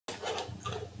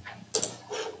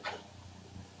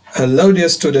Hello, dear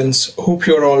students. Hope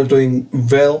you're all doing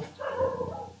well.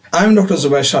 I'm Dr.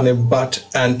 Zubair Shanib Bhatt,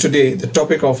 and today the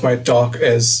topic of my talk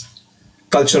is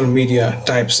cultural media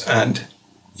types and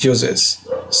uses.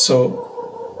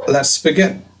 So let's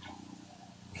begin.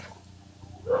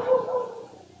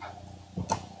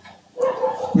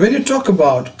 When you talk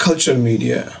about cultural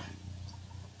media,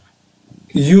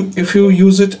 if you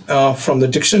use it from the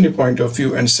dictionary point of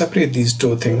view and separate these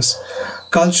two things,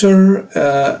 culture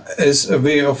is a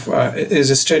way of is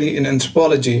a study in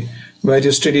anthropology where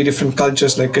you study different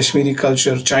cultures like Kashmiri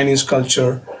culture, Chinese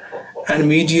culture, and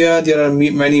media. There are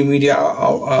many media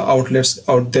outlets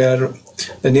out there,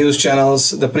 the news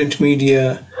channels, the print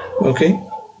media. Okay,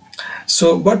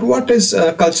 so but what is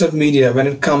cultural media when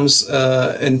it comes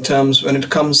in terms to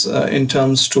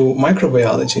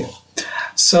microbiology?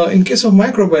 So in case of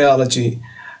microbiology,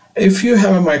 if you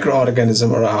have a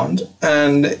microorganism around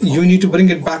and you need to bring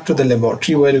it back to the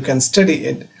laboratory where you can study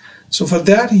it, so for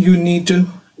that you need to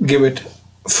give it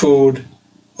food,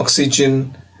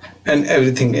 oxygen, and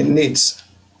everything it needs.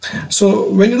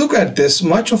 So when you look at this,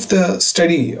 much of the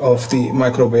study of the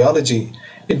microbiology,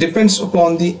 it depends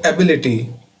upon the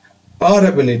our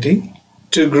ability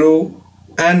to grow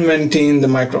and maintain the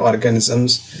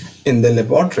microorganisms in the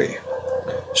laboratory.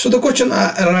 So the question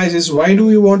arises, why do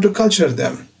we want to culture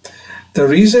them? The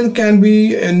reason can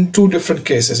be in two different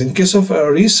cases. In case of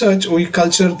research, we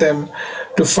culture them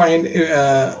to find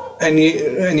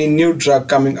any new drug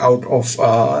coming out of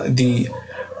the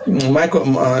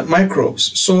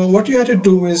microbes. So what you had to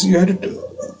do is you had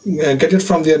to get it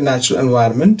from their natural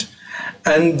environment,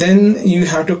 and then you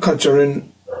have to culture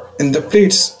in the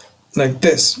plates like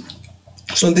this.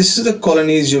 So this is the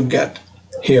colonies you get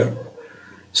here.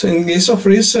 So in case of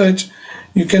research,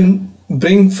 you can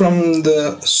bring from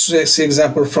the, say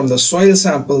example, from the soil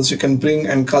samples, you can bring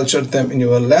and culture them in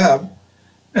your lab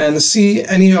and see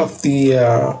any of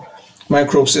the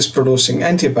microbes is producing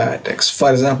antibiotics. For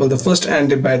example, the first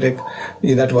antibiotic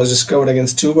that was discovered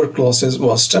against tuberculosis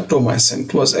was streptomycin.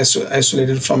 It was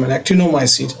isolated from an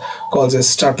actinomycete called as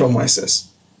Streptomyces.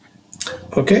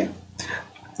 Okay,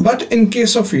 but in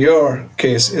case of your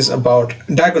case is about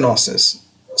diagnosis.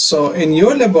 So in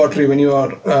your laboratory, when you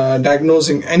are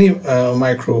diagnosing any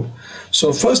microbe,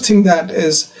 so first thing that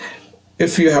is,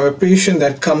 if you have a patient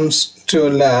that comes to a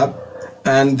lab,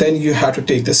 and then you have to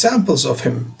take the samples of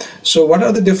him. So what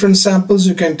are the different samples?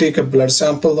 You can take a blood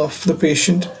sample of the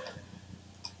patient,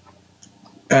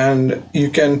 and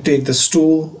you can take the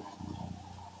stool,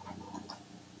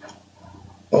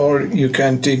 or you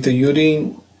can take the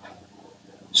urine.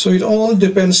 So it all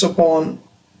depends upon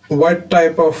what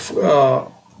type of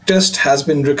test has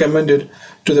been recommended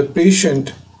to the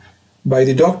patient by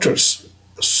the doctors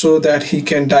so that he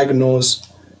can diagnose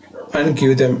and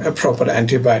give them a proper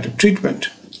antibiotic treatment.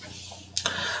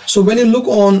 So when you look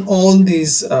on all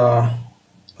these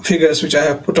figures which I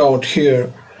have put out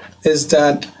here, is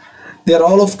that they are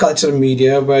all of culture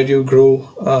media where you grow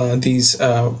these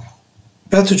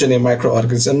pathogenic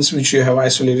microorganisms which you have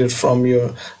isolated from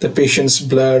the patient's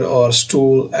blood or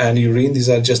stool and urine. These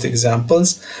are just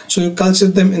examples. So you culture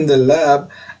them in the lab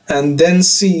and then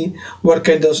see what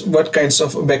kinds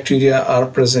of bacteria are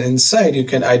present inside. You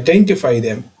can identify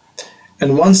them,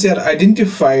 and once they are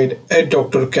identified, a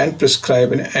doctor can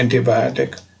prescribe an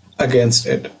antibiotic against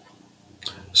it.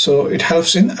 So it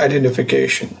helps in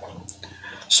identification.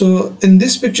 So in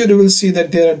this picture you will see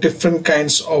that there are different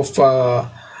kinds of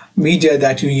media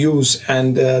that you use,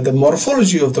 and the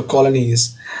morphology of the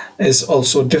colonies is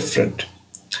also different,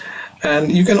 and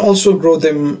you can also grow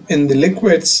them in the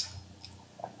liquids.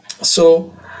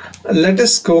 So let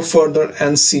us go further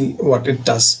and see what it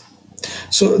does.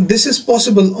 So this is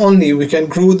possible only we can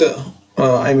grow the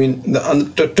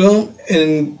term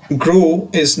in grow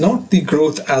is not the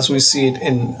growth as we see it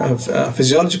in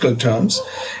physiological terms.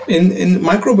 In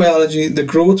microbiology, the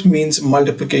growth means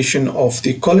multiplication of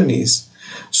the colonies.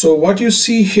 So what you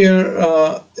see here,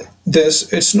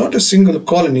 it's not a single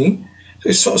colony.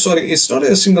 It's not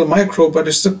a single microbe, but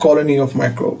it's the colony of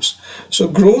microbes. So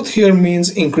growth here means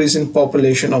increase in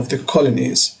population of the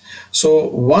colonies. So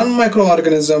one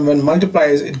microorganism, when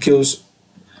multiplies, it gives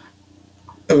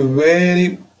a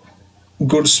very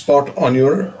good spot on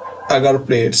your agar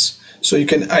plates, so you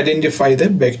can identify the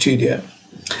bacteria.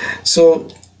 So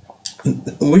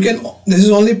this is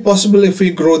only possible if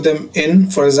we grow them in,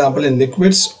 for example, in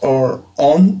liquids or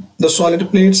on the solid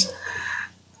plates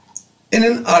in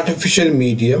an artificial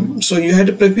medium. So you have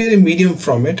to prepare a medium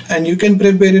from it, and you can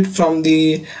prepare it from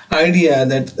the idea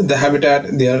that the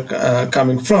habitat they are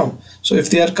coming from. So if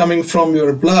they are coming from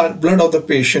your blood of the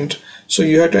patient, So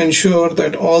you have to ensure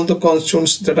that all the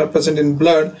constituents that are present in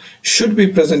blood should be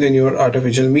present in your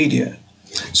artificial media.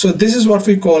 So this is what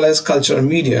we call as culture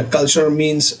media. Culture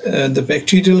means the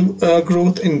bacterial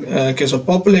growth in case of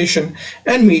population,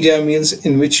 and media means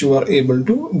in which you are able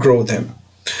to grow them.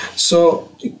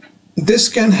 So this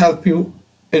can help you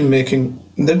in making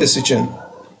the decision.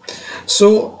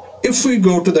 So if we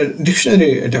go to the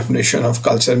dictionary definition of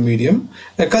culture medium,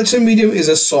 a culture medium is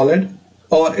a solid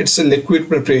or it's a liquid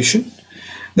preparation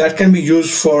that can be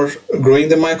used for growing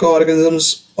the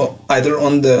microorganisms either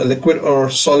on the liquid or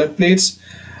solid plates,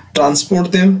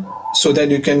 transport them so that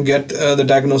you can get the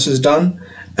diagnosis done,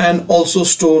 and also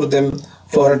store them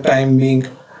for a time being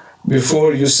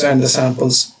before you send the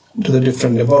samples to the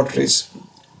different laboratories.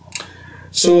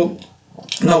 So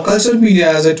now culture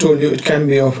media, as I told you, it can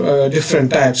be of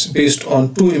different types based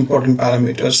on two important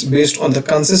parameters, based on the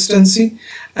consistency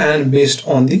and based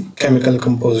on the chemical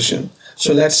composition.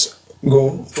 So let's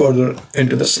go further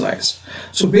into the slides.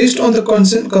 So based on the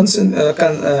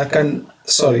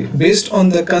based on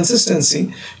the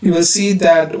consistency, you will see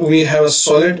that we have a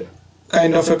solid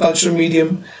kind of a culture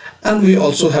medium and we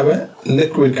also have a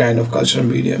liquid kind of culture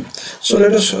medium. So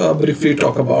let us briefly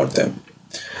talk about them.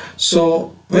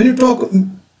 So when you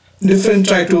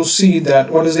try to see that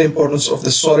what is the importance of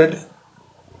the solid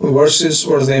versus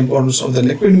what is the importance of the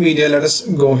liquid media, let us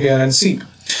go here and see.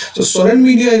 So solid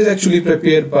media is actually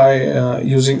prepared by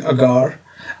using agar,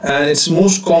 and it's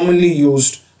most commonly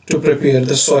used to prepare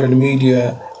the solid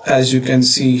media, as you can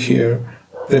see here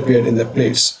prepared in the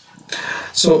plates.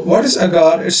 So what is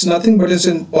agar? It's nothing but it's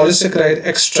a polysaccharide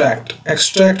extract.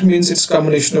 Extract means it's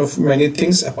combination of many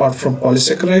things apart from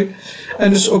polysaccharide,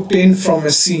 and it's obtained from a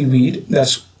seaweed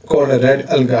that's called a red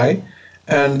algae,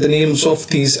 and the names of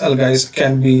these algae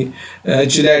can be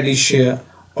Gileadicea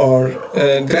or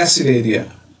Gracilaria.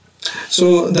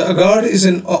 So the agar is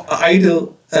an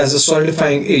ideal as a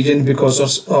solidifying agent because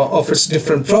of its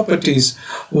different properties.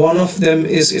 One of them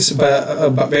is it's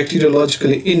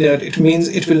bacteriologically inert. It means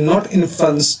it will not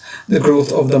influence the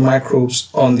growth of the microbes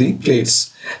on the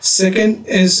plates. Second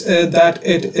is that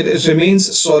it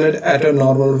remains solid at a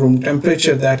normal room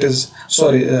temperature, that is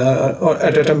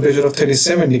at a temperature of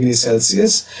 37 degrees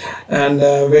Celsius, and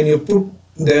when you put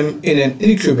them in an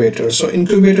incubator, so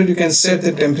incubator you can set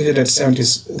the temperature at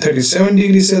 37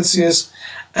 degrees Celsius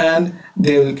and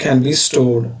they can be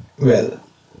stored well.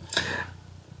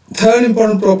 Third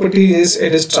important property is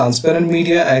it is transparent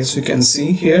media. As you can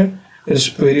see here, it is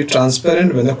very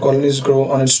transparent. When the colonies grow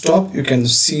on its top, you can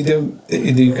see them,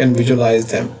 you can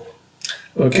visualize them.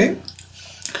 Okay,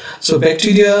 so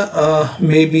bacteria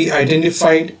may be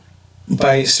identified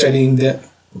by studying the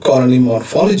colony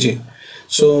morphology.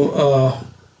 So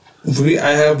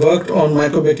I have worked on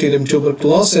Mycobacterium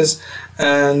tuberculosis,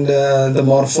 and the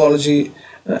morphology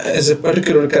is a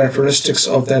particular characteristics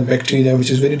of that bacteria which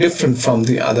is very different from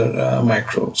the other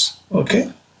microbes.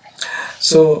 Okay,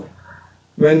 so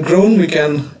when grown, we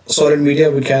can solid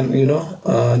media, we can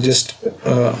just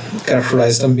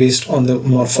characterize them based on the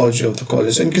morphology of the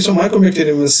colony. So in case of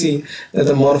Mycobacterium, we'll see that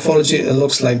the morphology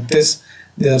looks like this.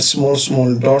 There are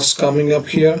small dots coming up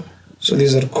here. So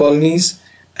these are colonies,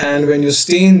 and when you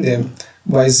stain them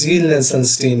by Zeil cell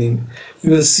staining, you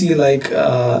will see like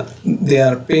they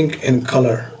are pink in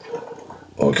color.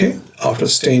 Okay, after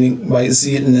staining by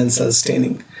Zeil cell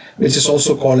staining, which is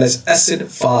also called as acid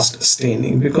fast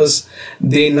staining, because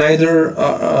they neither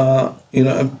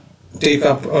take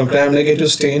up a gram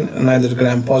negative stain, neither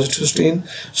gram positive stain.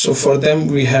 So for them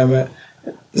we have a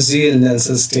Zeil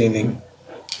cell staining.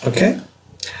 Okay,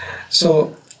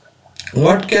 so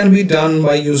what can be done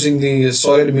by using the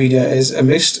solid media is a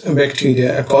mixed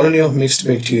bacteria, a colony of mixed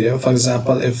bacteria. For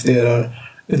example, if there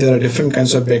are different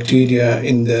kinds of bacteria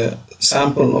in the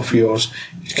sample of yours,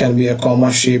 it can be a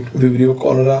comma-shaped Vibrio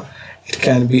cholera, it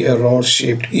can be a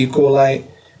rod-shaped E. coli,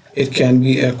 it can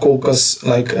be a coccus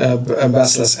like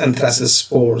Bacillus anthracis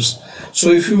spores. So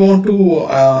if you want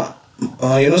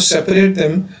to separate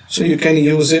them, so you can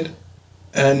use it,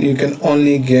 and you can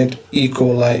only get E.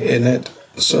 coli in it.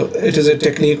 So it is a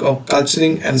technique of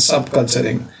culturing and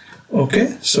subculturing.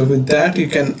 Okay, so with that you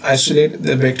can isolate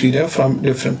the bacteria from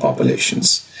different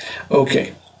populations.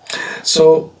 Okay,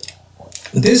 so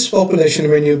this population,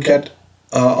 when you get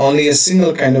only a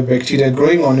single kind of bacteria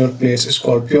growing on your plates, is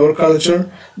called pure culture.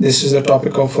 This is the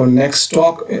topic of our next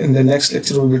talk. In the next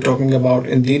lecture we'll be talking about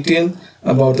in detail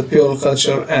about the pure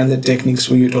culture and the techniques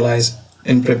we utilize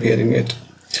in preparing it.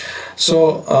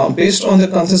 So based on the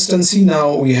consistency,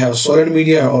 now we have solid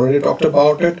media. I already talked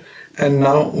about it, and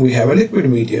now we have a liquid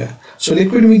media. So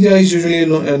liquid media is usually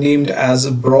named as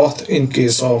broth in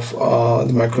case of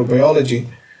the microbiology.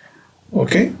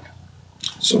 Okay,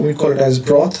 So we call it as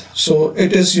broth. So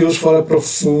it is used for a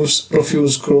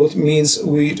profuse growth, means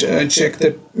we check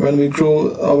that when we grow,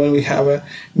 or when we have a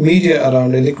media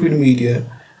around, a liquid media,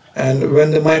 and when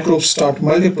the microbes start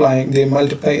multiplying, they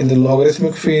multiply in the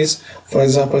logarithmic phase. For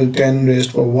example, 10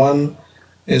 raised by 1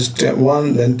 is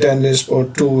 1, then 10 raised by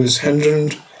 2 is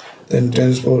 100, then 10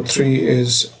 raised by 3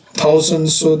 is 1000.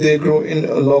 So they grow in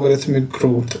a logarithmic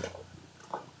growth.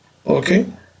 Okay.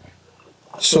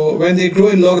 So when they grow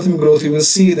in logarithmic growth, you will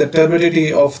see the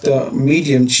turbidity of the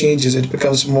medium changes. It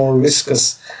becomes more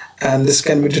viscous, and this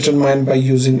can be determined by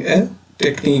using a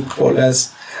technique called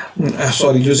as,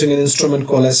 using an instrument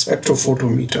called as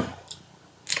spectrophotometer.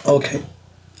 Okay.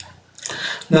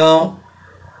 Now,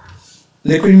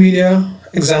 liquid media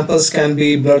examples can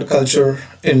be blood culture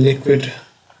in liquid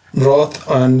broth,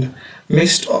 and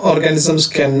mixed organisms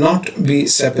cannot be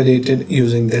separated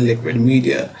using the liquid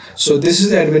media. So this is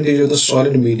the advantage of the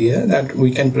solid media, that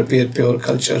we can prepare pure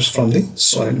cultures from the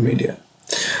solid media.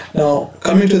 Now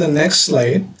coming to the next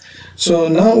slide. So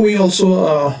now we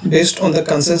also, based on the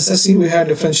consistency, we have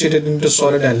differentiated into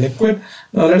solid and liquid.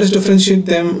 Now let us differentiate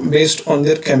them based on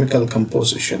their chemical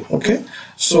composition. Okay,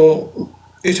 so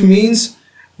it means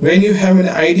when you have an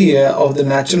idea of the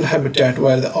natural habitat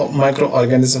where the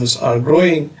microorganisms are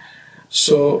growing,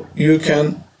 so you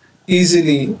can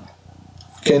easily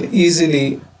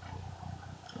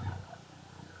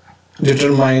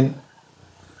determine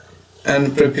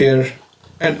and prepare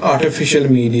an artificial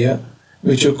media,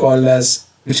 which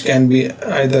can be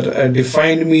either a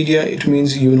defined media, it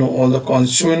means you know all the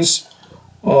constituents,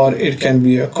 or it can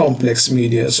be a complex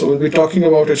media. So we'll be talking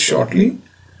about it shortly.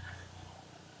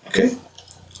 Okay.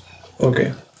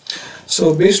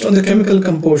 So based on the chemical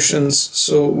compositions,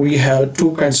 so we have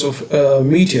two kinds of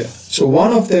media. So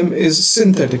one of them is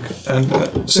synthetic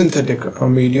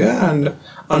media, and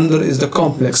another is the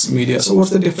complex media. So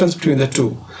what's the difference between the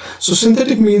two? So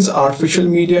synthetic means artificial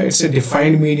media. It's a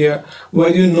defined media where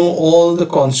you know all the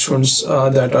constituents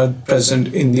that are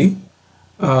present in the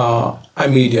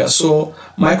media. So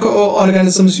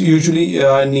microorganisms usually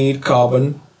need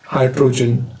carbon,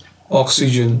 hydrogen,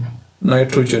 oxygen,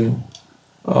 nitrogen,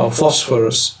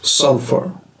 phosphorus,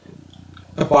 sulfur.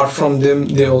 Apart from them,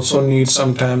 they also need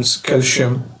sometimes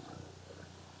calcium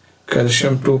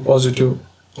 2 positive.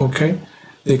 Okay,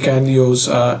 they can use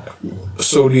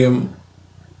sodium,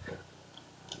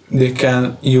 they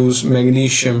can use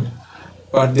magnesium,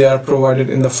 but they are provided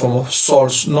in the form of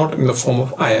salts, not in the form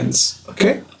of ions.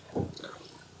 Okay,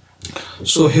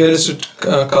 so here is it,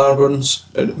 carbons.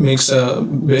 It makes a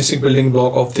basic building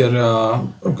block of their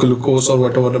glucose or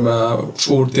whatever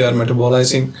food they are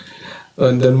metabolizing.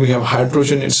 And then we have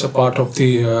hydrogen, it's a part of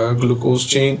the glucose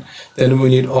chain. Then we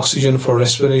need oxygen for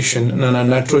respiration, and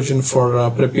nitrogen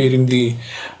for preparing the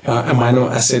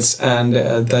amino acids and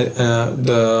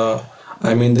the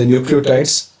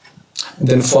nucleotides.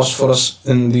 Then phosphorus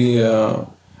in the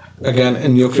again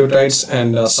in nucleotides,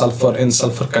 and sulfur in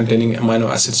sulfur containing amino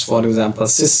acids. For example,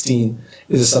 cysteine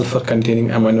is a sulfur containing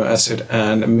amino acid,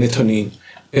 and methionine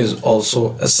is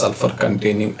also a sulfur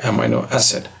containing amino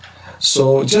acid.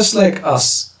 So just like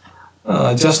us,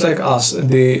 just like our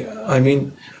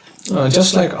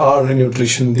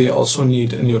nutrition, they also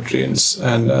need nutrients,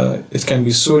 and it can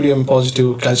be sodium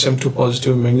positive, calcium 2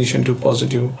 positive, magnesium 2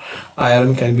 positive.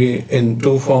 Iron can be in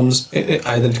two forms.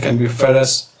 Either it can be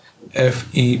ferrous,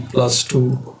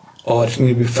 Fe+2, or it can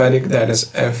be ferric, that is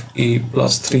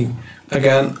Fe+3.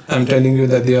 Again, I'm telling you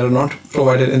that they are not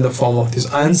provided in the form of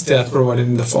these ions, they are provided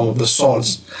in the form of the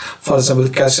salts. For example,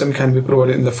 calcium can be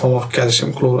provided in the form of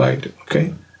calcium chloride.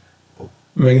 Okay,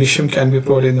 magnesium can be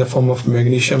provided in the form of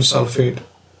magnesium sulfate.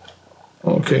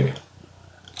 Okay,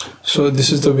 so this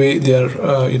is the way they are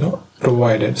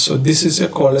provided. So this is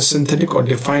called a synthetic or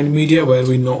defined media, where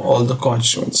we know all the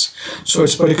constituents. So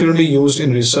it's particularly used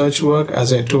in research work,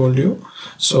 as I told you.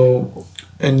 So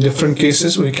in different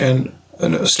cases we can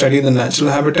study the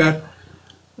natural habitat,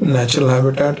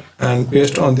 and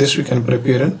based on this we can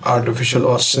prepare an artificial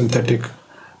or synthetic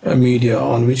media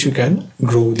on which you can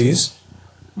grow these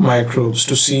microbes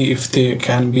to see if they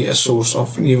can be a source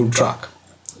of new drug.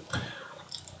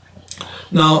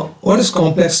 Now, what is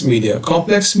complex media?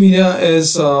 Complex media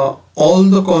is all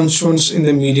the constituents in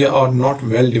the media are not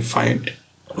well defined.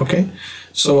 Okay,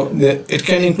 so it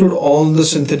can include all the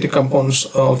synthetic components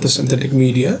of the synthetic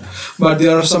media, but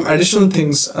there are some additional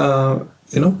things. For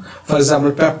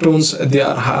example, peptones, they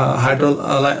are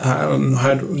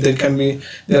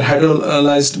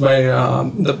hydrolyzed by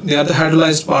they are the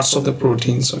hydrolyzed parts of the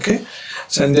proteins. Okay,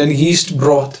 so and then yeast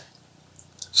broth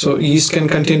So yeast can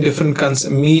contain different kinds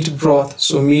of meat broth.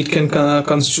 So meat can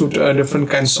constitute different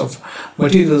kinds of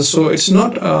materials. So it's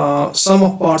not sum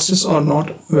of parts are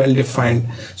not well defined.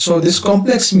 So this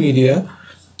complex media,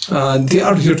 they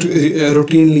are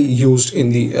routinely used in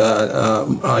the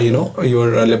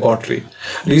your laboratory.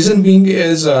 Reason being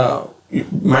is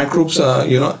microbes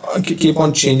keep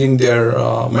on changing their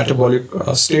metabolic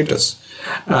status,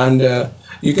 and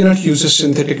you cannot use a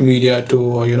synthetic media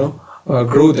to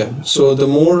grow them. So the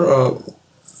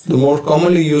more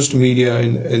commonly used media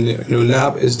in the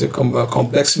lab is the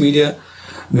complex media,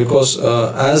 because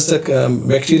as the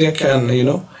bacteria can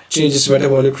change its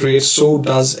metabolic rate, so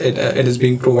does it. It is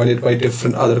being provided by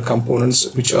different other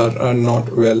components which are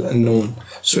not well known.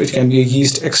 So it can be a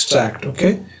yeast extract.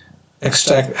 Okay,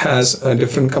 extract has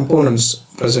different components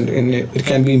present in it. It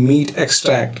can be meat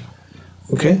extract.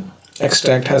 Okay,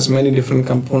 extract has many different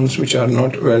components which are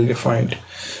not well defined.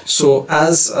 So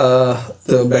as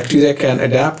the bacteria can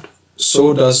adapt,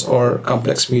 so does our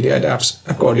complex media adapts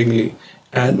accordingly,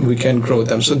 and we can grow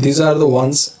them. So these are the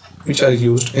ones which are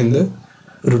used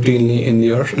routinely in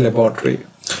your laboratory.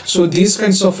 So these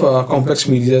kinds of complex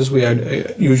media we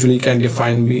usually can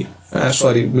define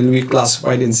will be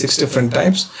classified in 6 different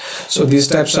types. So these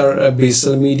types are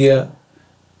basal media,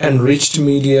 enriched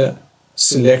media,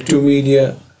 selective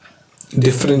media,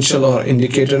 differential or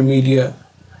indicator media,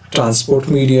 transport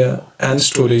media, and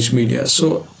storage media.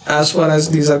 So as far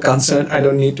as these are concerned, I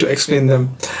don't need to explain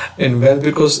them in well,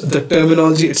 because the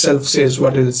terminology itself says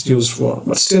what it is used for,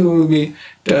 but still we will be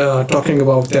talking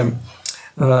about them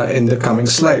in the coming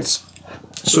slides.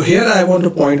 So here I want to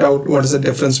point out what is the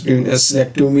difference between a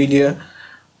selective media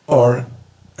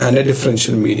and a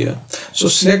differential media. So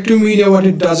selective media, what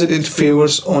it does, it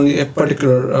favors only a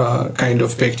particular kind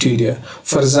of bacteria.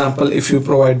 For example, if you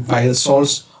provide bile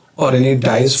salts or any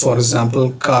dyes, for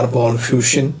example carbol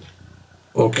fusion,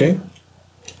 okay,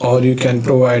 or you can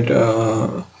provide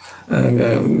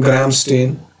gram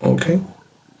stain, okay,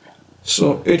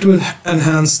 so it will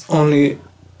enhance only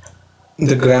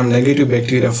the gram negative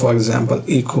bacteria, for example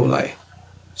E. coli.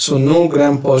 So no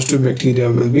gram positive bacteria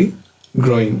will be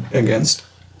growing against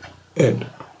it.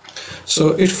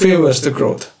 So it favors the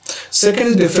growth. Second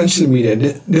is differential media.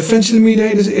 Differential media,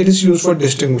 it is used for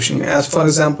distinguishing. As for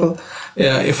example,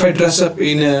 if I dress up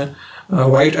in a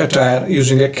white attire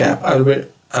using a cap, I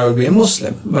will be a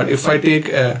Muslim. But if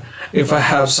I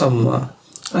have some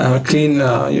clean,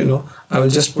 I will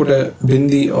just put a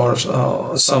bindi or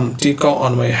some tika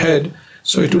on my head,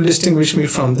 so it will distinguish me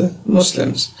from the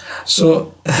Muslims.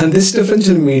 So this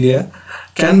differential media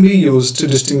can be used to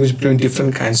distinguish between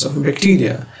different kinds of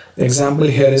bacteria. The example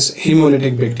here is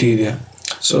hemolytic bacteria.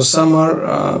 So some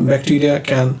are bacteria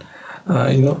can,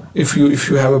 if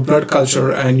you have a blood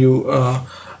culture and you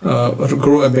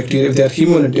grow a bacteria, if they are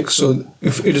hemolytic, so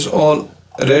if it is all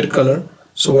red color,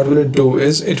 so what will it do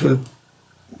is it will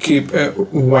keep a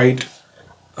white,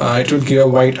 it will give a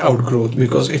white outgrowth,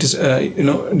 because it is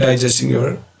digesting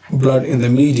your blood in the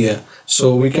media.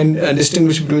 So we can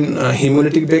distinguish between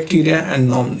hemolytic bacteria and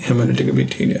non-hemolytic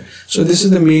bacteria. So this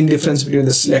is the main difference between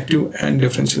the selective and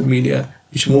differential media,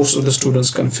 which most of the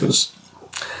students confuse.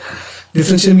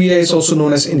 Differential media is also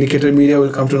known as indicator media.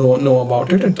 We'll come to know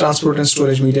about it. And transport and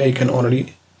storage media you can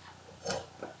already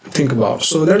think about.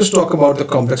 So let us talk about the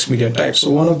complex media types. So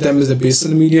one of them is the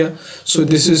basal media. So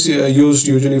this is used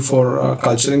usually for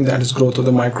culturing, that is growth of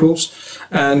the microbes,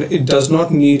 and it does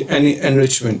not need any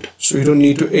enrichment. So you don't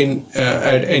need to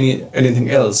add anything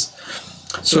else.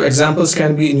 So examples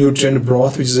can be nutrient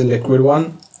broth, which is a liquid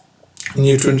one,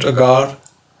 nutrient agar.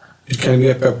 It can be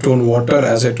a peptone water.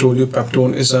 As I told you,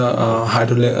 peptone is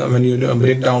when you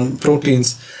break down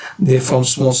proteins, they form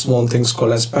small things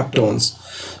called as peptones.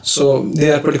 So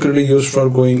they are particularly used for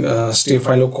growing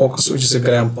Staphylococcus, which is a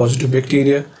gram-positive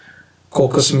bacteria.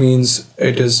 Coccus means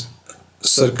it is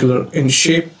circular in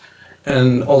shape,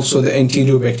 and also the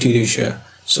Enterobacteriaceae.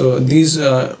 So these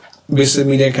basal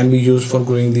media can be used for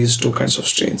growing these two kinds of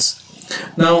strains.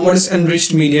 Now, what is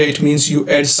enriched media? It means you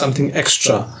add something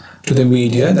extra to the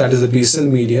media, that is the basal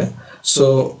media.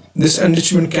 So this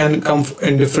enrichment can come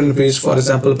in different ways. For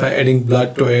example, by adding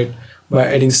blood to it, by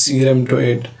adding serum to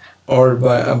it, or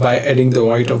by adding the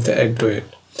white of the egg to it.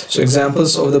 So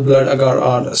examples of the blood agar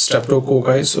are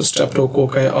streptococci. So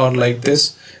streptococci are like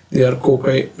this. They are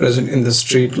cocci present in the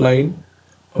straight line.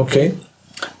 Okay,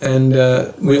 and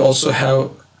we also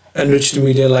have enriched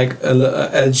media like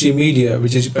algae media,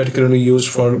 which is particularly used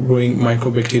for growing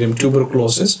Mycobacterium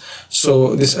tuberculosis.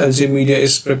 So this algae media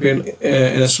is prepared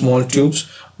in a small tubes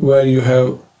where you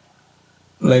have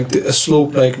like a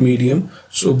slope like medium,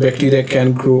 so bacteria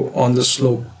can grow on the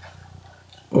slope.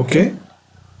 Okay,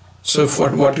 So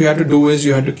what you have to do is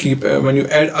you have to keep when you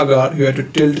add agar, you have to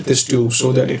tilt this tube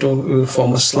so that it will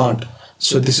form a slant.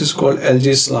 So this is called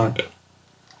LJ slant,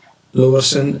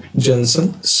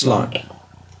 Laursen-Jensen slant.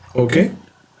 Okay,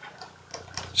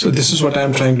 so this is what I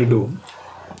am trying to do,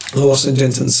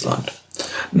 Laursen-Jensen slant.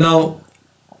 Now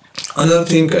another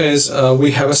thing is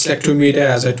we have a selective media.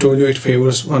 As I told you, it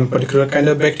favors one particular kind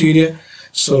of bacteria.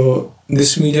 So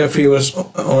this media favors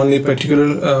only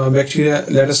particular bacteria.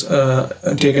 Let us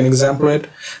take an example of it.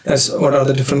 That's what are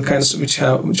the different kinds which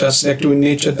are selective in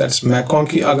nature. That's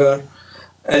MacConkey agar,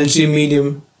 LG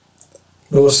medium,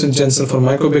 Laursen-Jensen for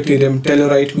Mycobacterium,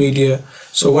 Tellurite media.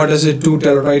 So what does it do?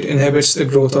 Tellurite inhibits the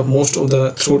growth of most of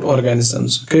the throat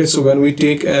organisms. Okay, so when we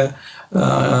take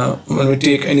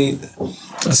any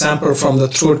sample from the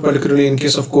throat, particularly in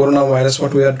case of coronavirus,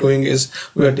 what we are doing is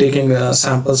we are taking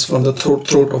samples from the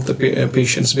throat of the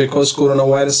patients, because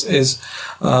coronavirus is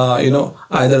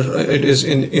either it is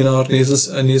in our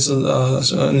nasal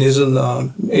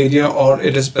area, or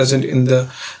it is present in the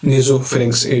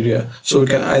nasopharynx area. So we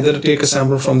can either take a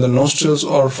sample from the nostrils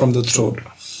or from the throat.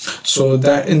 So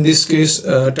that in this case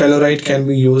Tellurite can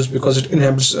be used because it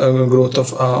inhibits growth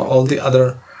of all the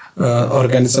other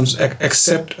organisms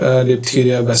except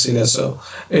diphtheria bacillus. So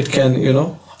it can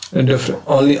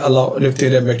only allow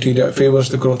diphtheria bacteria, favors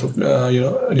the growth of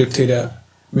diphtheria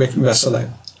bacilli.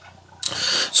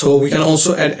 So we can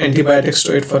also add antibiotics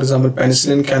to it. For example,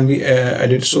 penicillin can be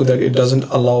added so that it doesn't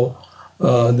allow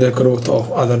the growth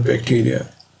of other bacteria.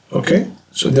 Okay,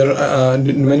 so there are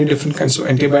many different kinds of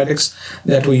antibiotics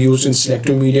that we use in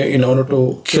selective media in order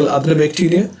to kill other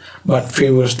bacteria, but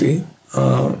favors the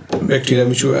bacteria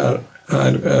which we are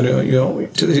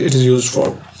it is used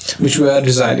for, which we are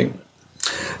residing.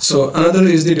 So another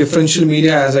is the differential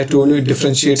media. As I told you, it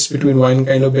differentiates between one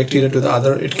kind of bacteria to the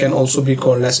other. It can also be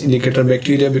called as indicator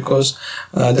bacteria because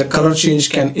the color change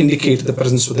can indicate the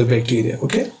presence of the bacteria.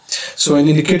 Okay, so an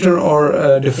indicator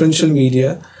or differential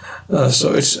media,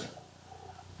 so it's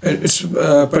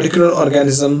a particular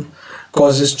organism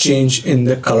causes change in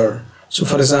the color. So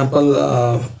for example,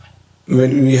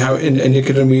 when we have in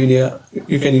indicator media,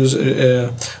 you can use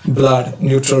blood,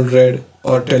 neutral red,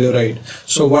 or Tellurite.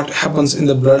 So what happens in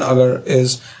the blood agar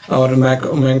is our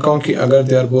MacConkey agar,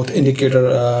 they are both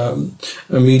indicator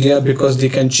media because they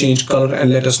can change color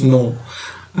and let us know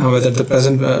whether the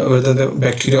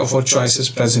bacteria of our choice is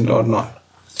present or not.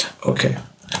 Okay,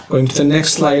 going to the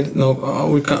next slide. Now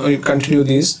we continue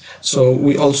these. So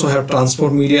we also have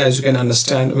transport media. As you can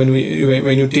understand, when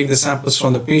you take the samples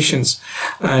from the patients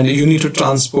and you need to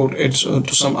transport it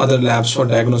to some other labs for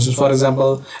diagnosis. For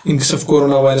example, in case of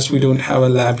coronavirus, we don't have a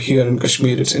lab here in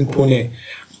Kashmir, it's in Pune.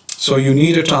 So you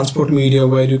need a transport media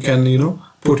where you can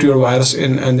put your virus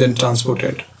in and then transport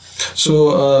it.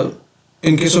 So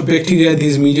in case of bacteria,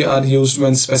 these media are used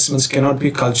when specimens cannot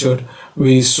be cultured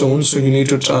very soon. So you need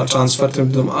to transfer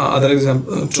them to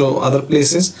other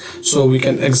places. So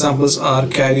examples are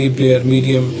Carey Blair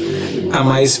medium,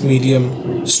 Amis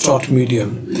medium, Stott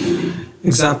medium.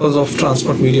 Examples of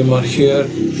transport medium are here,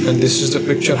 and this is the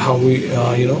picture how we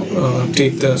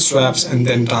take the swabs and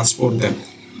then transport them.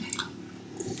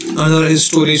 Another is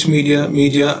storage media.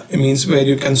 Media means where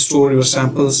you can store your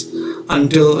samples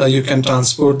until you can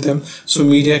transport them. So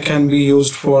media can be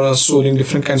used for storing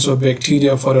different kinds of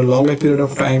bacteria for a longer period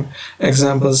of time.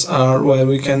 Examples are where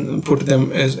we can put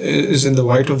them is in the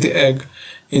white of the egg,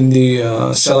 in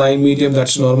the saline medium,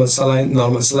 that's normal saline.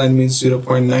 Normal saline means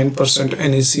 0.9%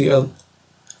 NaCl.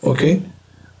 Okay,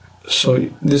 so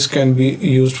this can be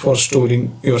used for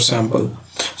storing your sample.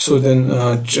 So then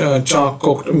chalk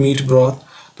cooked meat broth.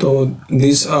 So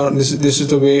this is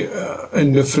the way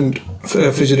in different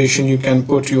refrigeration you can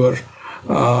put your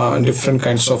different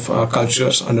kinds of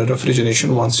cultures under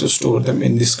refrigeration once you store them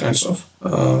in these kinds of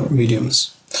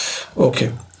mediums.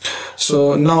 Okay,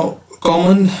 so now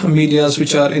common medias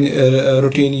which are in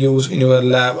routine use in your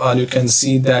lab are, you can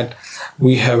see that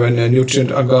we have a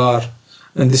nutrient agar,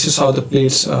 and this is how the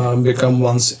plates become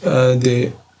once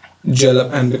they gel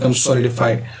up and become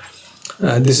solidified.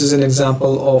 This is an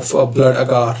example of blood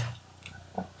agar.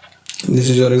 This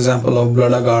is your example of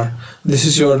blood agar. This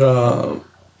is your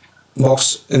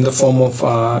box in the form of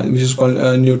which is called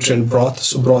nutrient broth.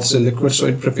 So broth is a liquid, so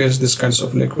it prepares these kinds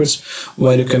of liquids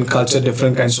where you can culture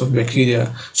different kinds of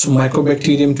bacteria. So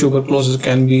Mycobacterium tuberculosis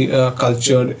can be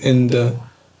cultured in the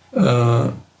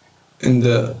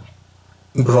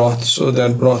broth. So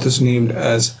that broth is named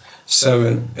as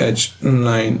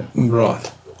 7H9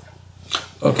 broth.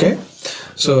 Okay.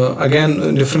 So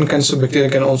again, different kinds of bacteria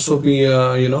can also be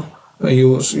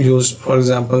used. For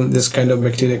example, this kind of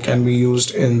bacteria can be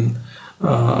used in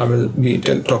I will be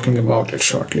talking about it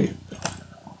shortly.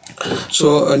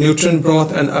 So nutrient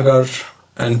broth and agar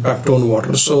and peptone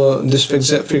water. So this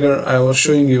figure I was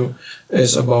showing you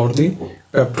is about the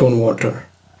peptone water.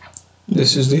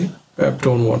 This is the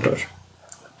peptone water.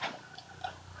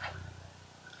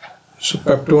 So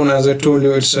peptone, as I told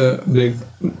you, it's a big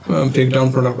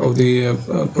breakdown product of the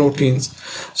proteins.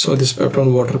 So this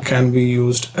peptone water can be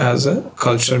used as a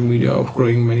culture media of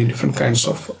growing many different kinds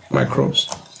of microbes.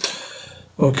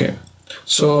 Okay,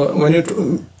 so when you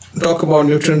talk about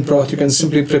nutrient broth, you can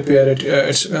simply prepare it.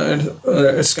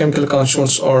 Its chemical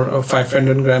constituents are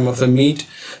 500 grams of the meat.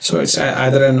 So it's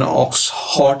either an ox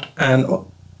heart and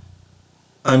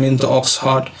the ox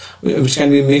heart, which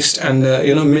can be mixed, and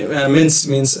mince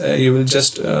means you will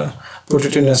just put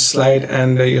it in a slide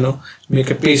and make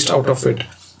a paste out of it,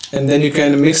 and then you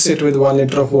can mix it with 1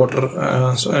 liter of water.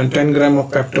 And 10 grams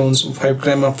of peptones, 5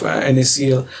 grams of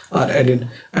NaCl are added,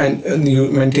 and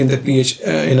you maintain the pH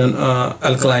in an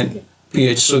alkaline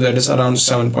pH, so that is around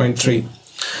 7.3.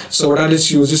 So what are its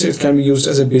uses? It can be used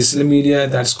as a basal media,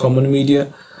 that's common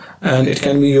media, and it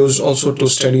can be used also to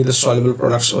study the soluble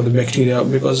products of the bacteria,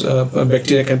 because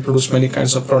bacteria can produce many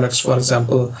kinds of products. For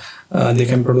example, they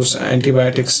can produce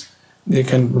antibiotics, they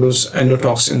can produce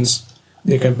endotoxins,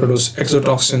 they can produce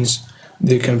exotoxins,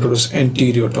 they can produce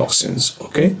enterotoxins.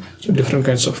 Okay, so different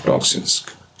kinds of toxins.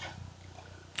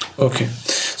 Okay,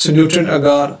 so nutrient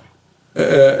agar,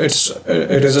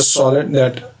 it is a solid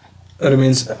that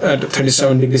remains at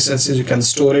 37 degrees Celsius. You can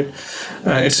store it.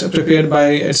 It's prepared by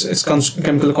its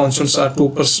chemical constituents are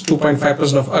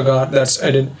 2.5% of agar that's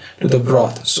added to the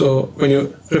broth. So when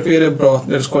you prepare a broth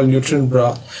that's called nutrient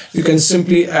broth, you can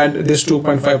simply add this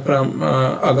 2.5 gram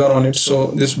agar on it.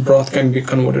 So this broth can be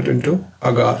converted into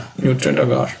agar, nutrient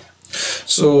agar.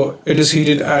 So it is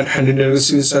heated at 100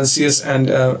 degrees Celsius and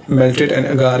melted, and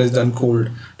agar is then cooled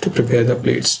to prepare the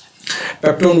plates.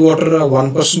 Peptone water,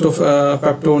 1% of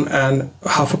peptone and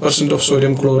 0.5% of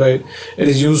sodium chloride. It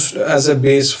is used as a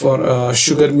base for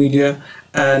sugar media,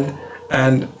 and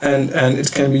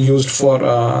it can be used for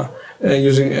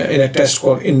using in a test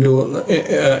called indole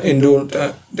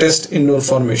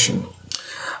formation.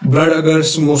 Blood agar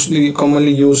is mostly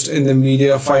commonly used in the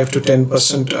media. 5 to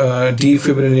 10%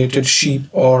 defibrinated sheep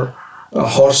or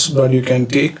horse blood you can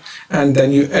take, and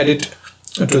then you add it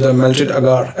to the melted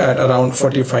agar at around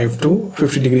 45 to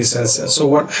 50 degrees Celsius. So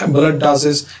what blood does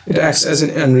is it acts as an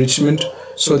enrichment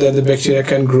so that the bacteria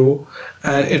can grow,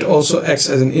 and it also acts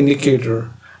as an indicator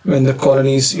when the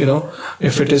colonies,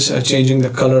 if it is changing the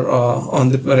color on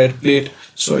the red plate,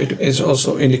 so it is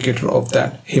also indicator of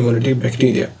that hemolytic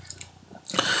bacteria.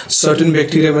 Certain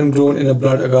bacteria, when grown in a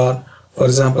blood agar, for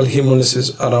example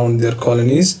hemolysis around their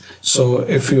colonies. So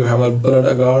if you have a blood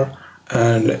agar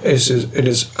and it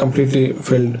is completely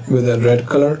filled with a red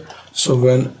color, so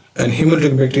when an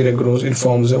hemolytic bacteria grows, it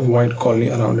forms a white colony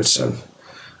around itself,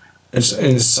 it's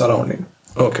in its surrounding.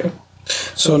 Okay,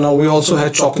 so now we also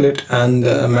have chocolate and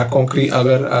McConkey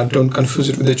agar. Don't confuse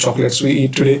it with the chocolates we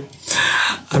eat today.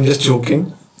 I'm just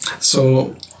joking.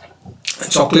 So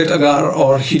chocolate agar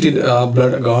or heated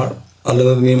blood agar,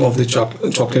 another name of the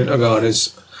chocolate agar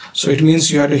is, so it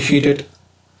means you have to heat it.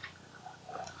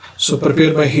 So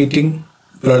prepared by heating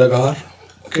blood agar.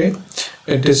 Okay,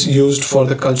 it is used for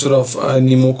the culture of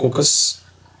pneumococcus,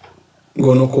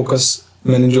 gonococcus,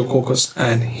 meningococcus,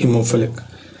 and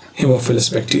hemophilus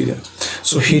bacteria.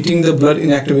 So heating the blood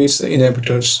inactivates the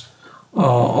inhibitors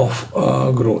of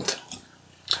growth.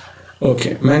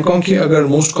 Okay, McConkey agar,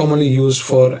 most commonly used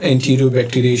for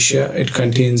Enterobacteriaceae. It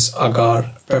contains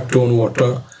agar, peptone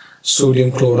water,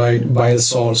 sodium chloride, bile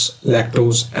salts,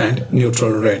 lactose, and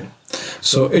neutral red.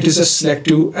 So it is a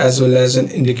selective as well as an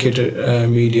indicator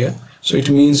media. So it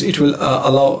means it will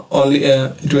allow only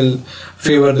it will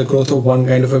favor the growth of one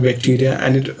kind of a bacteria,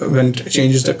 and when it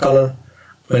changes the color,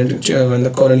 when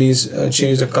the colonies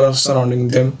change the color surrounding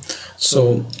them,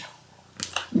 so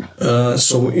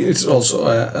it's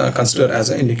also considered as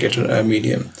an indicator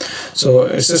medium. So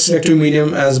it's a selective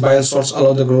medium, as bile salts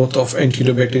allow the growth of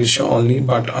Enterobacteriaceae only,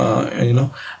 but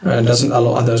doesn't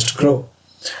allow others to grow.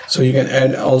 So you can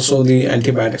add also the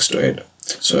antibiotics to it.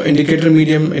 So indicator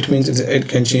medium, it means it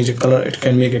can change the color, it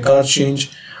can make a color change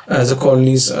as the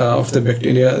colonies of the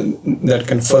bacteria that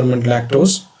can ferment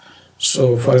lactose.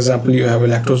 So for example, you have a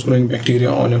lactose growing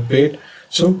bacteria on your plate,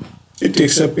 so it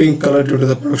takes a pink color due to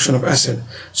the production of acid.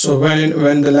 So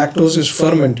when the lactose is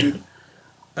fermented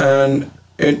and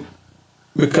it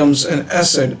becomes an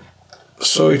acid,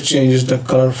 so it changes the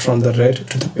color from the red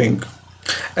to the pink.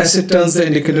 Acid turns the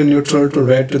indicator neutral to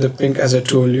red to the pink, as I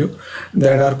told you,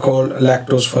 that are called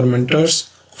lactose fermenters.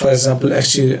 For example,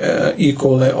 E.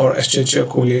 coli or Escherichia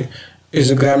coli is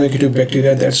a gram-negative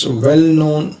bacteria that's well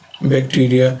known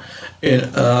bacteria in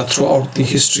throughout the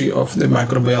history of the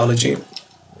microbiology.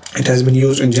 It has been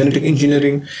used in genetic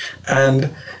engineering, and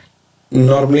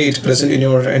normally it's present in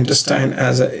your intestine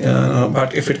as a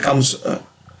but if it comes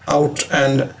out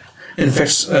and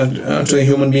infects to a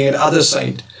human being at other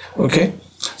side, okay,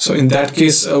 so in that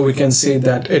case we can say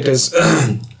that it is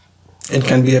it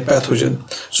can be a pathogen.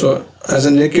 So as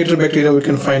an indicator bacteria, we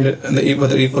can find it,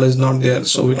 whether E. coli is not there,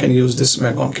 so we can use this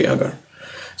McConkey agar.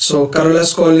 So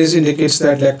colorless colonies indicates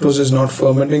that lactose is not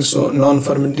fermenting, so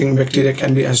non-fermenting bacteria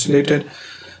can be isolated.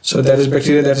 So that is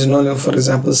bacteria that is known, for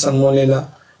example,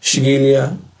 Salmonella,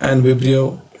 Shigella, and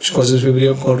Vibrio, which causes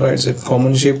Vibrio cholerae. It's a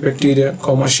common shaped bacteria,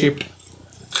 comma shaped.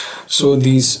 So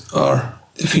these are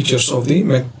the features of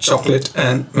the chocolate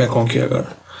and McConkey agar.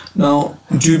 Now,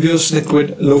 dubious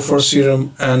liquid, loafer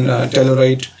serum, and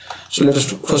tellurite. So let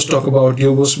us first talk about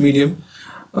dubious medium.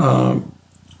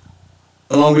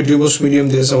 Along with dubious medium,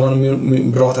 there's a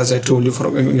one broth, as I told you, for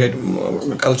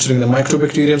culturing the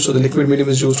mycobacterium. So the liquid medium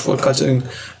is used for culturing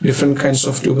different kinds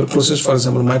of tuberculosis. For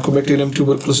example, Mycobacterium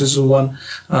tuberculosis is one.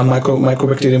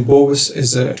 Mycobacterium bovis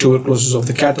is the tuberculosis of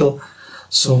the cattle.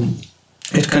 So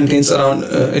it contains around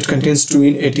it contains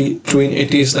Tween 80. Tween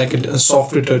 80 is like a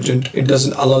soft detergent. It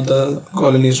doesn't allow the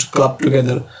colonies to clump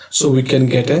together, so we can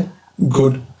get a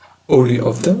good odor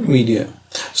of the media.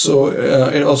 So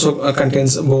it also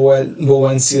contains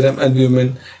bovine serum,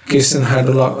 albumin, casein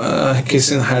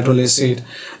hydrolysate,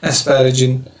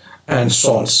 asparagine, and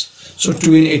salts. So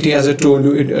Tween 80, as I told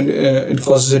you, it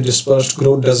causes a dispersed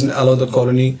growth, doesn't allow the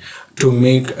colony to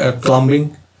make a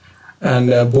clumping, and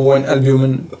bovine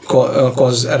albumin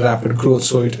causes a rapid growth,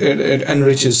 so it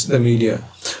enriches the media.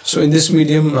 So in this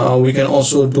medium we can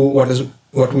also do what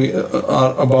we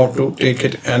are about to take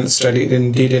it and study it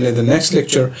in detail in the next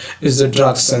lecture, is the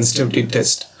drug sensitivity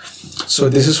test. So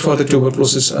this is for the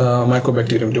tuberculosis,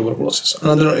 Mycobacterium tuberculosis.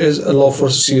 Another is a loafer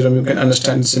serum. You can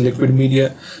understand it's a liquid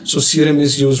media. So serum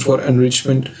is used for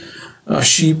enrichment.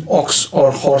 Sheep, ox,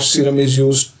 or horse serum is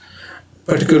used,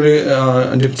 particularly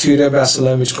diphtheria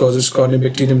bacilli, which causes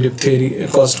Corynebacterium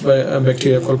diphtheriae, caused by a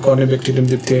bacteria called Corynebacterium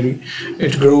diphtheriae.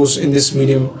 It grows in this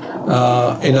medium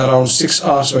in around 6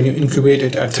 hours when you incubate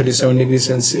it at 37 degrees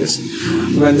Celsius,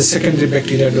 when the secondary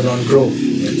bacteria do not grow.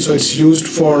 So it's used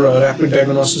for rapid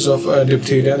diagnosis of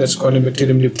diphtheria, that's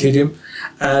Corynebacterium diphtherium,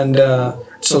 and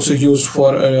it's also used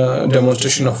for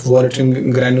demonstration of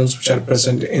volatilizing granules which are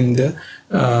present in the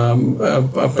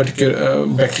particular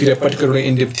bacteria, particularly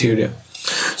in diphtheria.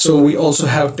 So we also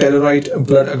have tellurite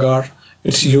blood agar.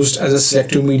 It's used as a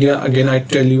selective media. Again, I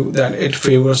tell you that it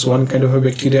favors one kind of a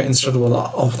bacteria instead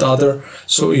of the other.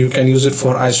 So you can use it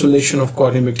for isolation of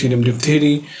Corynebacterium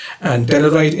diphtheriae, and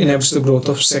tellurite inhibits the growth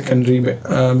of secondary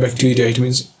bacteria. It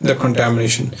means the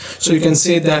contamination. So you can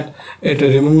say that it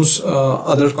removes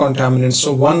other contaminants.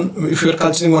 So if you are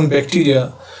culturing one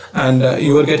bacteria and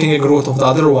you are getting a growth of the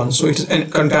other one, so it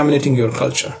is contaminating your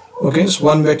culture. Okay, so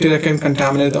one bacteria can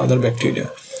contaminate the other bacteria.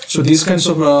 So these kinds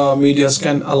of medias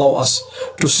can allow us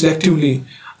to selectively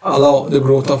allow the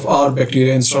growth of our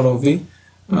bacteria instead of the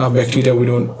bacteria we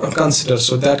don't consider.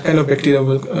 So that kind of bacteria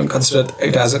will consider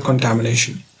it as a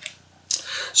contamination.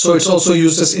 So it's also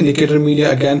used as indicator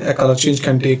media. Again, a color change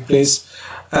can take place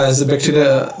as the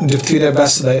bacteria diphtheria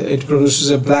bacilli. It produces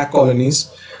a black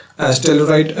colonies, as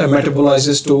tellurite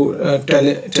metabolizes to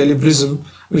telebrism,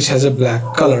 which has a black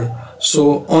color.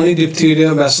 So only diphtheria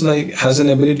bacilli has an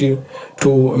ability to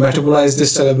metabolize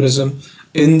this telebrism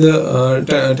in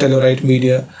the tellurite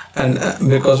media, and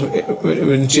because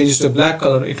when it changes to black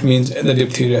color, it means the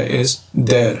diphtheria is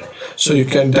there. So you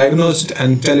can diagnose it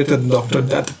and tell it to the doctor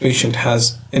that the patient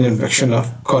has an infection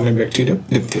of Corynebacterium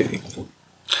diphtheriae.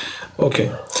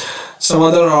 Okay. Some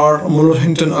other are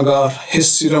Muller-Hinton agar,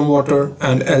 his serum water,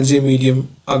 and LJ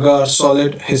medium. Agar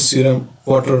solid, his serum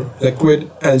water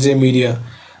liquid, LJ media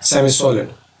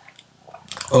semi-solid.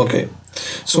 Okay,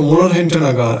 so Muller-Hinton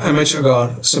agar, MH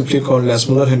agar, simply called as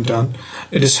Muller-Hinton,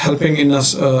 it is helping in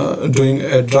us doing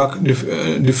a drug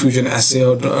diffusion assay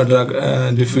or a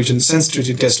drug diffusion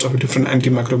sensitivity test of different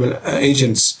antimicrobial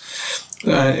agents,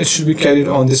 and it should be carried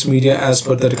on this media as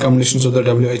per the recommendations of the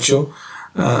WHO,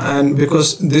 and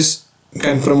because this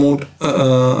can promote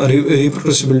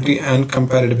reproducibility and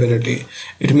comparability.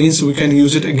 It means we can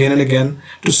use it again and again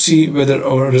to see whether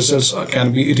our results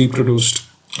can be reproduced.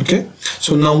 Okay,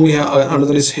 so now we have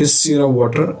another is his serum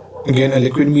water, again a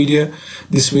liquid media.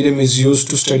 This medium is used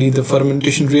to study the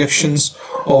fermentation reactions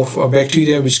of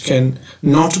bacteria which can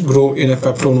not grow in a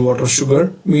peptone water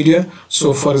sugar media.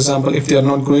 So for example, if they are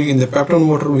not growing in the peptone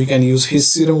water, we can use his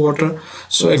serum water.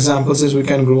 So examples is we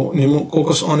can grow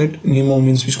pneumococcus on it. Pneumo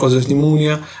means which causes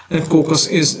pneumonia, and coccus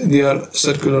is they are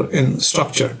circular in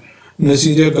structure.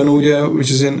 Neisseria gonorrhea, which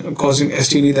is in causing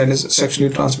STD, that is sexually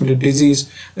transmitted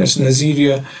disease, that's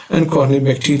Neisseria, and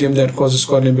Corynebacterium, that causes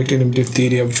Corynebacterium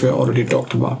diphtheria, which we already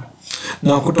talked about.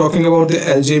 Now talking about the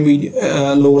LJ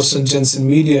media, lower Jensen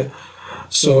media,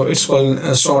 so it's called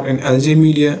short in LJ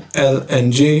media, L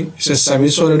and J. It's a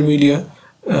semi-solid media.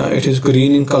 It is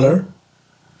green in color.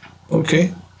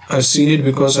 Okay, I've seen it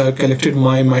because I collected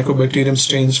my mycobacterium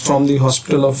strains from the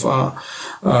hospital of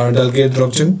Dalgate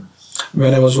Drogden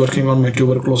when I was working on my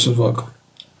tuberculosis work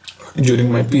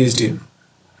during my PhD.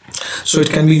 So it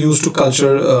can be used to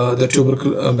culture the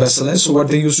tubercle bacilli. So what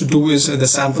they used to do is the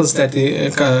samples that they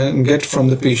get from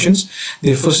the patients,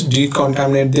 they first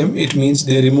decontaminate them. It means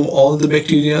they remove all the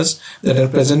bacteria that are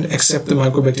present except the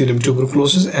Mycobacterium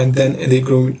tuberculosis, and then they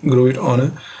grow it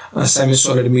on a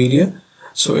semi-solid media.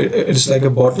 So it's like a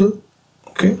bottle,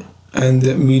 okay, and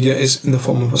the media is in the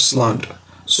form of a slant.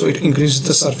 So it increases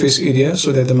the surface area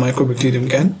so that the Mycobacterium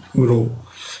can grow.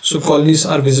 So colonies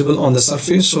are visible on the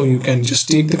surface, so you can just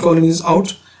take the colonies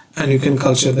out and you can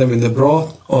culture them in the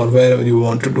broth or wherever you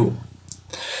want to do,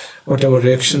 whatever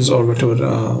reactions or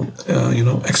whatever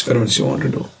experiments you want to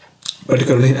do.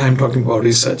 Particularly I'm talking about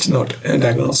research, not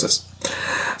diagnosis.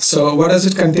 So what does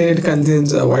it contain? It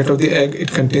contains white of the egg.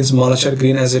 It contains malachite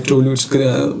green, as I told you, it's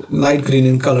light green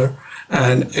in color,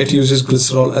 and it uses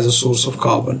glycerol as a source of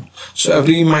carbon. So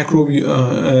every microbe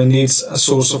needs a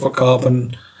source of a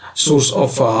carbon, source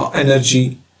of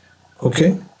energy,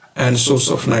 okay, and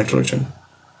source of nitrogen.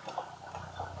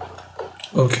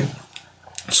 Okay,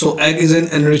 so egg is an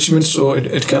enrichment, so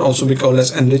it can also be called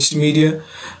as enriched media,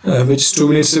 which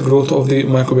stimulates the growth of the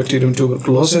Mycobacterium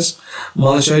tuberculosis.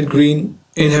 Malachite green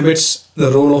inhibits, the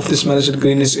role of this malachite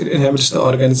green is it inhibits the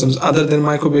organisms other than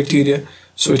mycobacteria,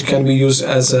 so it can be used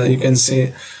as you can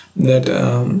say that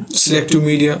selective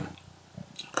media,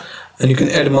 and you can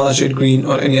add malachite green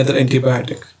or any other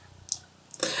antibiotic.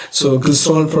 So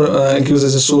glycerol gives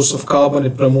as a source of carbon.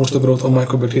 It promotes the growth of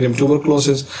Mycobacterium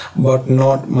tuberculosis, but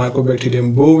not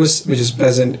Mycobacterium bovis, which is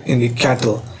present in the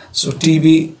cattle. So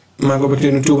TB,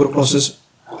 Mycobacterium tuberculosis,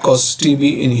 causes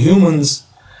TB in humans,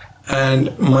 and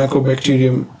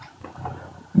Mycobacterium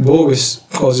bovis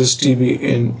causes TB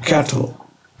in cattle.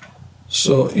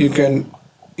 So you can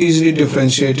easily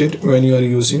differentiate it when you are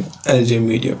using LJ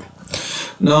medium.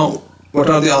 Now, what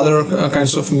are the other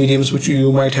kinds of mediums which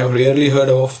you might have rarely heard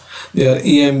of? They are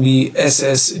EMB,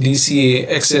 SS, DCA,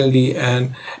 XLD,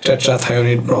 and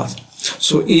tetrathionate broth.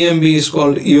 So EMB is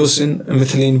called eosin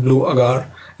methylene blue agar.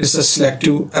 It's a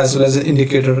selective as well as an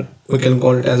indicator. We can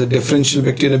call it as a differential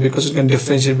bacteria because it can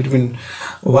differentiate between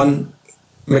one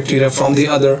bacteria from the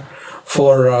other.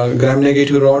 For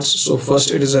gram-negative rods, so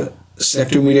first it is a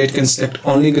selective media. It can select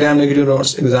only gram-negative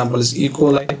rods. Example is E.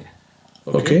 coli.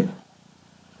 Okay,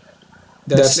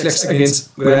 that selects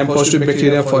against gram-positive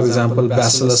bacteria. For example,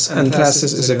 Bacillus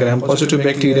anthracis is a gram-positive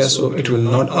bacteria, so it will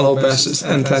not allow Bacillus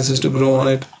anthracis to grow on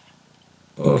it.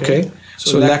 Okay,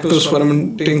 so lactose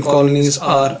fermenting colonies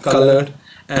are colored,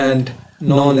 and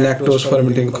non-lactose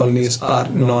fermenting colonies are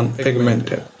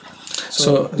non-pigmented.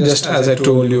 So just as I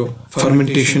told you,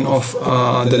 fermentation of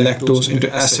the lactose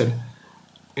into acid,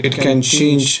 it can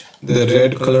change the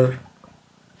red color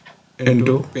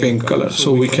into pink color,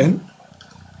 so we can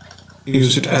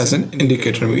use it as an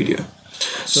indicator media.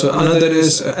 So another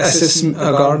is SS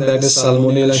agar, that is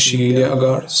Salmonella, Shigella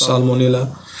agar.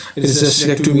 Salmonella, it is a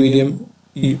selective medium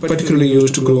particularly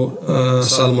used to grow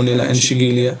Salmonella and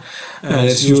Shigella, and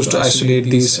it's used to isolate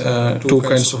these two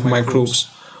kinds of microbes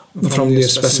from their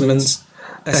specimens.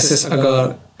 SS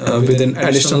agar with an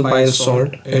additional bile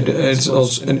salt, it's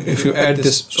also, and if you add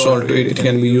this salt to it, it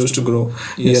can be used to grow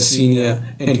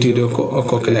Yersinia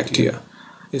enterococcolactia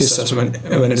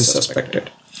when it is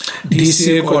suspected.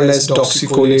 DCA, called as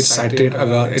doxycolate citrate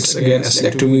agar, it's again a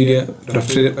selective media,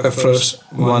 prefers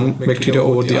one bacteria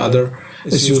over the other.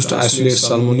 It's used to isolate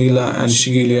Salmonella and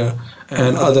Shigella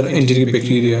and other enteric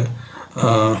bacteria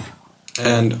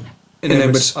and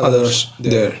inhibits others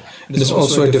there. It is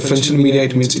also a differential media.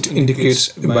 It means it indicates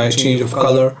by change of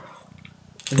color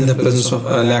in the presence of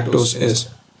lactose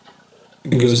it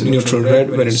gives neutral red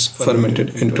when it's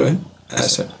fermented into an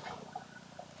acid.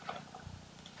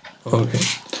 Okay.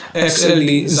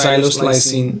 XLD,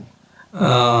 xyloslicine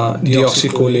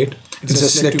deoxycholate. It is a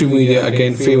selective media,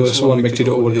 again favors one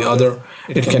bacteria over the other.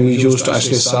 It can be used to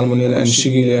isolate Salmonella and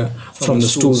Shigella from the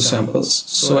stool samples.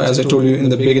 So as I told you in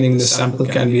the beginning, the sample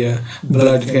can be a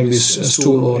blood, it can be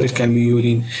stool, or it can be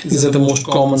urine. These are the most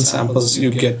common samples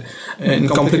you get. In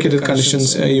complicated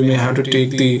conditions, you may have to take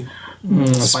the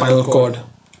spinal cord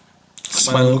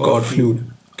fluid.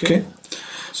 Okay.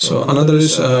 So another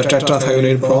is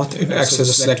tetrathionate broth. It acts as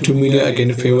a selective media. Again,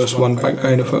 it favors one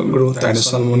kind of a growth, that is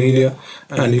Salmonella,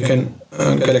 and you can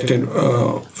collect it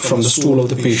from the stool of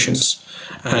the patients.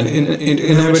 And it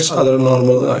inhabits other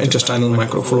normal intestinal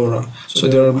microflora. So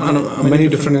there are many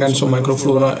different kinds of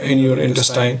microflora in your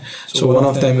intestine. So one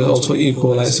of them is also E.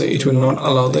 coli. So it will not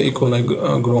allow the E. coli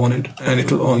grow on it, and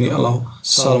it will only allow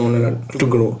Salmonella to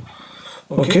grow.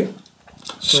 Okay.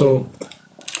 So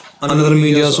another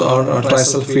medias are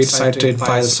trisulfate citrate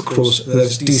thiol sucrose, that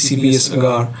is TCBS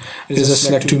agar. It is a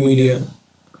selective media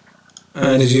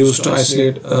and is used to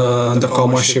isolate the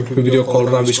comma-shaped Vibrio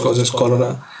cholera, which causes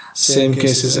cholera. Same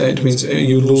cases, it means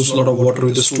you lose a lot of water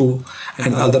with the stool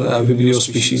and other Vibrio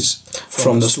species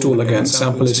from the stool. Again,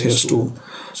 sample is here stool.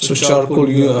 So charcoal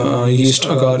yeast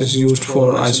agar is used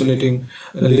for isolating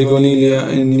Legionella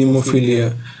and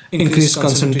Pneumophilia. Increased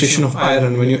concentration of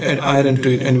iron, when you add iron to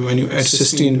it and when you add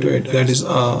cysteine to it, that is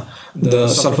the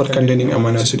sulfur containing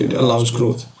amino acid, it allows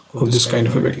growth of this kind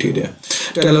of a bacteria.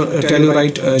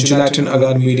 Tellurite gelatin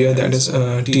agar media, that is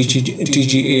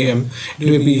TGAM, it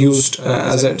may be used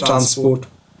as a transport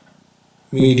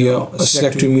media, a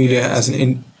selective media, as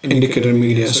an indicator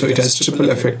media. So it has triple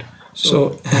effect.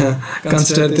 So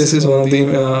consider this is one of the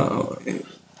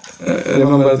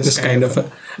remember this kind of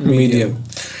a medium.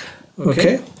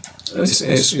 Okay,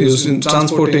 it's used in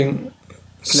transporting,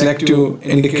 selective,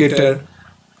 indicator.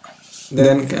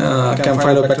 Then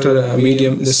Campylobacter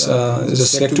medium. This is a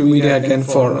selective media again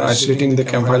for isolating the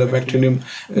Campylobacterium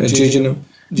jejunum,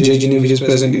 which is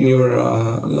present in your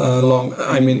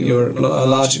your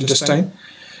large intestine,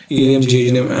 ileum,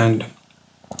 jejunum, and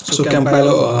so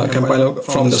Campylo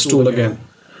from the stool again.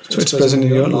 So it's present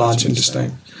in your large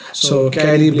intestine. So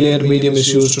Cailly-Blair medium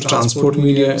is used to transport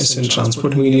media. It's a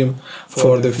transport medium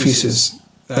for the feces,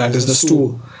 that is the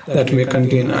stool, that may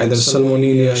contain either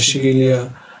Salmonella,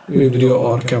 Shigella, Vibrio,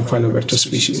 or Campylobacter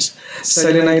species.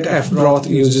 Selenite F broth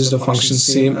uses the function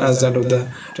same as that of the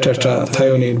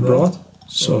tetrathionate broth.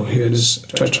 So here is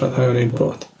tetrathionate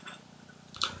broth.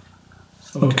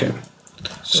 Okay.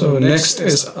 So next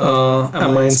is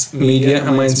amines media.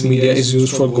 Amines media is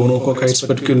used for gonococcites,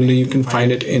 particularly you can find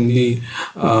it in the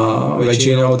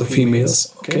vagina of the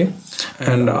females, okay,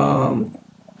 and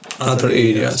other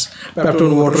areas.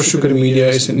 Peptone water sugar media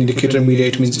is an indicator media.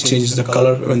 It means it changes the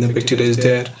color when the bacteria is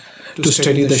there. To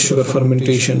study the sugar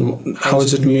fermentation, how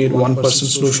is it made? 1%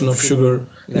 solution of sugar,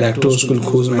 lactose,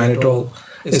 glucose, mannitol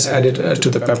is added to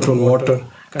the peptone water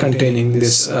containing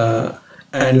this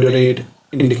andorade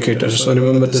indicator. So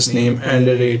remember this name,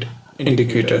 andorade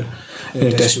indicator, in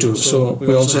a test tube. So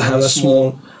we also have a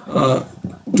small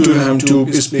 2 tube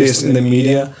is placed in the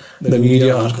media. The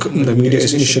media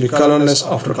is initially colorless.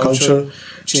 After culture,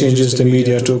 changes the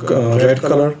media to red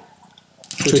color.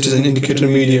 So it is an indicator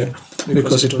media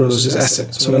because it produces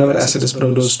acid. So whenever acid is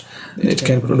produced, it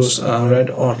can produce red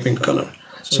or pink color.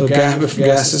 So if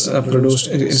gases are produced,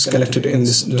 it is collected in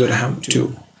this Durham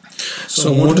tube.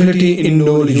 So motility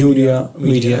indole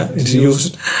media is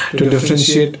used to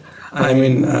differentiate.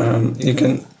 You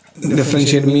can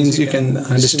differentiate means you can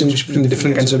distinguish between the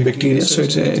different kinds of bacteria. So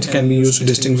it can be used to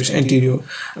distinguish Enterio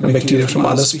bacteria from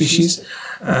other species,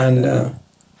 and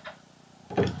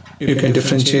you can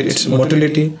differentiate its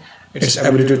motility, its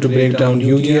ability to break down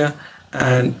urea,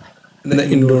 and the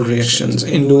indole reactions.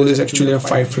 Indole is actually a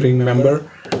 5-ring member,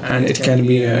 and it can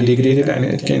be degraded and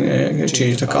it can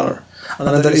change the color.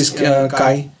 Another is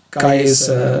Kai. Kai is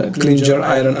Klinger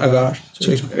iron agar,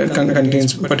 so it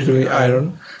contains particularly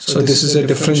iron. So this is a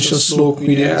differential slope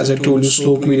media. As I told you,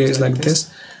 slope media is like this.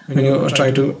 When you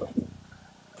try to,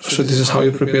 so this is how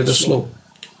you prepare the slope.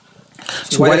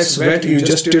 So while it's wet, you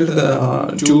just tilt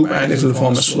the tube and it will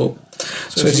form a slope.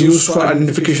 So it's used for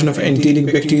identification of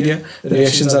enteric bacteria. The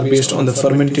reactions are based on the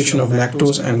fermentation of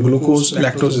lactose and glucose.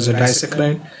 Lactose is a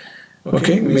disaccharide.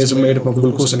 Okay, is made up of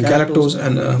glucose and galactose,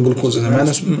 and glucose is a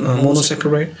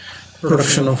monosaccharide.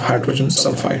 Production of hydrogen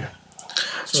sulfide.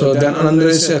 So then another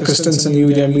is Christensen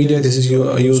urea media. This is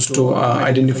used to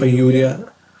identify urea,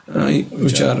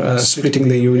 which are splitting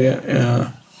the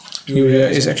urea. Urea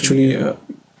is actually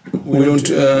we don't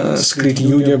secrete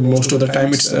urea most of the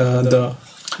time. It's the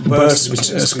birds which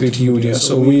secrete urea.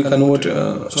 So we convert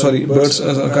birds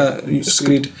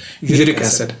secrete uric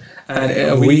acid,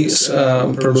 and we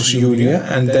produce urea,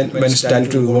 and then when it's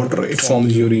diluted with water, it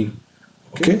forms urine.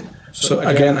 Okay. So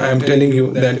again, I am telling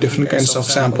you that different kinds of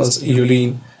samples,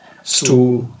 urine,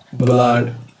 stool,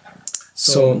 blood.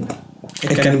 So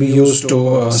it can be used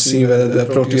to see whether the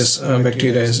Proteus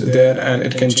bacteria is there, and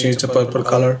it can change the purple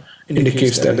color,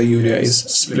 indicates that the urea is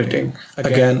splitting.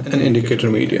 Again, an indicator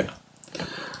media.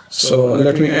 So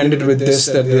let me end it with this,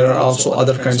 that there are also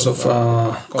other kinds of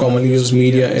commonly used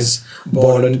media is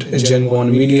Bordent Gen1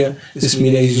 media. This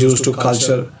media is used to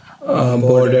culture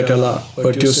Bordetella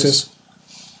pertussis.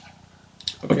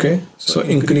 Okay, so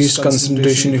increased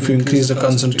concentration, if you increase the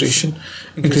concentration,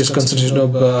 increased concentration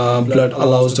of blood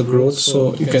allows the growth.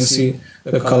 So you can see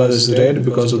the color is red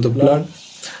because of the blood.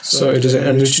 So it is an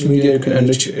enriched media, you can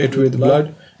enrich it with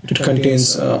blood. It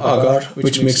contains agar,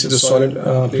 which makes it a solid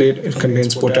plate. It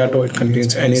contains potato, it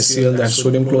contains NaCl, that's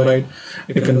sodium chloride.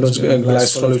 It contains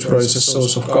glycerol, which provides a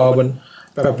source of carbon,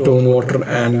 peptone, water,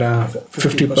 and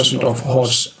 50% of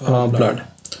horse blood.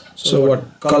 So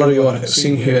what color you are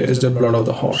seeing here is the blood of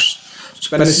the horse.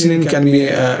 So penicillin can be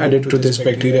added to this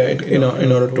bacteria in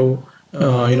order to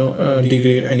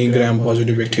degrade any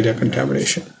gram-positive bacteria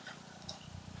contamination.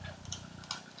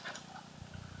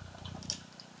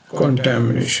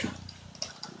 Contamination.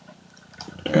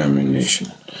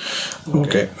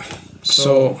 Okay,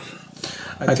 so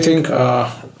I think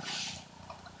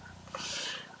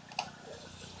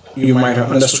you might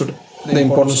have understood the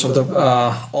importance of the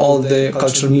all the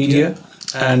cultural media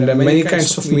and many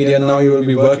kinds of media. Now you will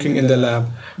be working in the lab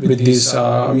with these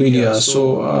media,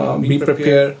 so be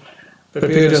prepared.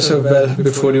 Prepare yourself well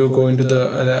before you go into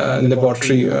the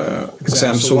laboratory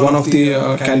exam. So one of the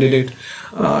candidate,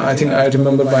 I think I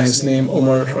remember by his name,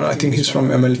 Omar, I think he's from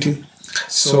MLT.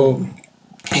 So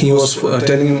he was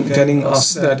telling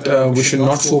us that we should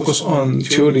not focus on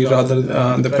theory, rather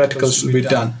the practicals should be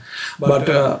done. But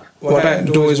what I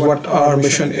do is, what our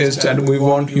mission is, that we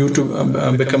want you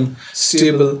to become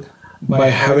stable by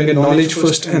having a knowledge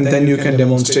first, and then you can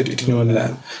demonstrate it in your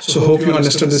lab. So hope you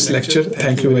understood this lecture.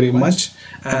 Thank you very much,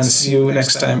 and see you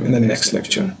next time in the next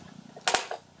lecture.